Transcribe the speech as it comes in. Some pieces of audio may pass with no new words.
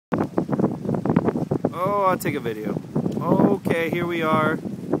Oh, I'll take a video. Okay, here we are.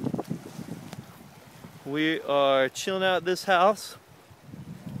 We are chilling out at this house,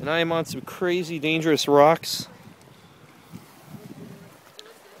 and I am on some crazy dangerous rocks.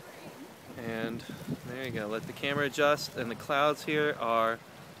 And there you go. Let the camera adjust, and the clouds here are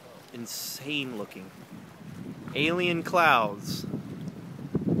insane looking. Alien clouds.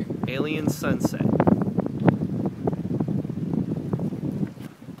 Alien sunset.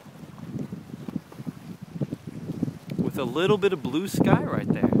 With a little bit of blue sky right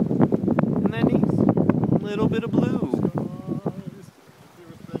there. Isn't that neat? A little bit of blue.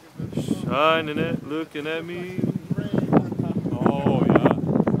 Shining it, looking at me. Oh, yeah.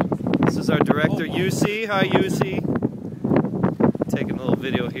 This is our director, Yusi. Hi, Yusi. Taking a little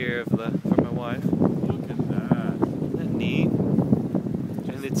video here of for my wife. Look at that. Isn't that neat?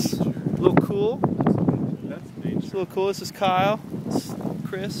 And it's a little cool. That's It's nature. a little cool. This is Kyle. This is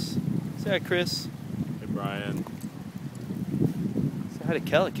Chris. Say hi, Chris. Hey, Brian. Say hi to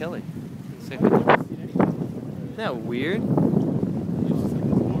Kelly. Kelly. Say hi. Isn't that weird?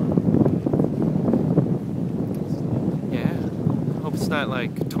 Yeah. I hope it's not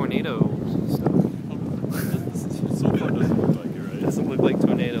like tornado stuff. So far it doesn't look like it, right? It doesn't look like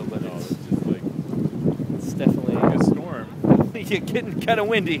tornado, but No, it's just like it's definitely a storm. You're getting kind of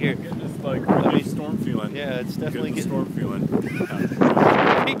windy here. Getting this like really storm feeling. Yeah, it's definitely getting getting. storm feeling.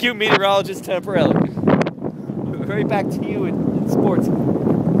 Thank you, meteorologist Temporelli. Right back to you in sports. And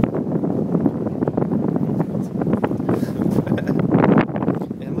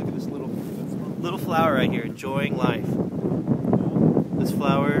look at this little flower right here, enjoying life. This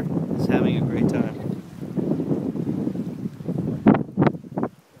flower is having a great time.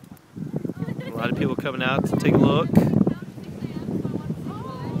 A lot of people coming out to take a look.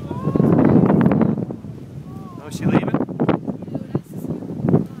 Oh, is she leaving?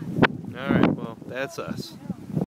 All right, well, that's us.